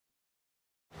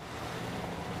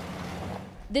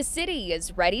The city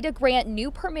is ready to grant new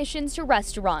permissions to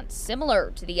restaurants,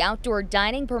 similar to the outdoor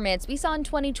dining permits we saw in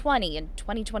 2020 and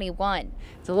 2021.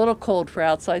 It's a little cold for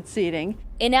outside seating.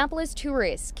 Annapolis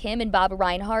tourists Kim and Bob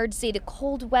Reinhardt say the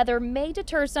cold weather may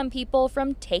deter some people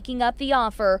from taking up the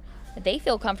offer. They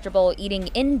feel comfortable eating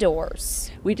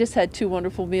indoors. We just had 2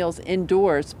 wonderful meals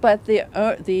indoors, but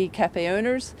the cafe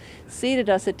owners seated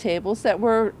us at tables that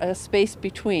were spaced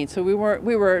between, so we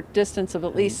were a distance of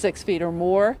at least 6 feet or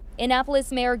more.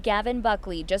 Annapolis Mayor Gavin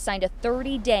Buckley just signed a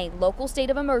 30-day local state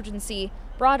of emergency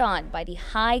brought on by the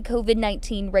high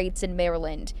COVID-19 rates in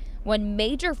Maryland. One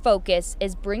major focus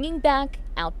is bringing back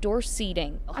outdoor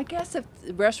seating. I guess if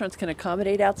restaurants can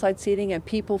accommodate outside seating and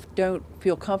people don't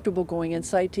feel comfortable going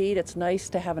inside to eat, it's nice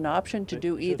to have an option to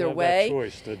do either way. That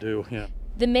choice to do, yeah.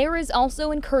 The mayor is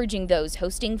also encouraging those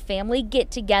hosting family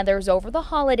get-togethers over the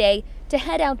holiday to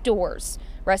head outdoors.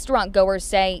 Restaurant goers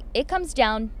say it comes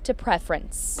down to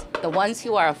preference. The ones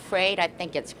who are afraid, I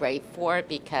think it's great for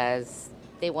because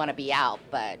they want to be out,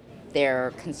 but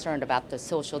they're concerned about the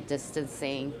social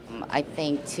distancing. I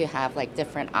think to have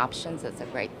different options is a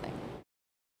great thing.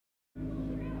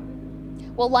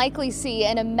 We'll likely see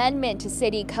an amendment to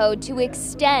city code to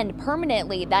extend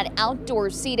permanently that outdoor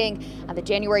seating at the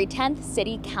January 10th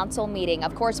City Council meeting.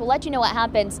 Of course, we'll let you know what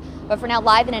happens. But for now,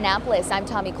 live in Annapolis, I'm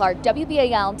Tommy Clark,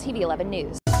 WBAL-TV 11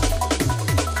 News.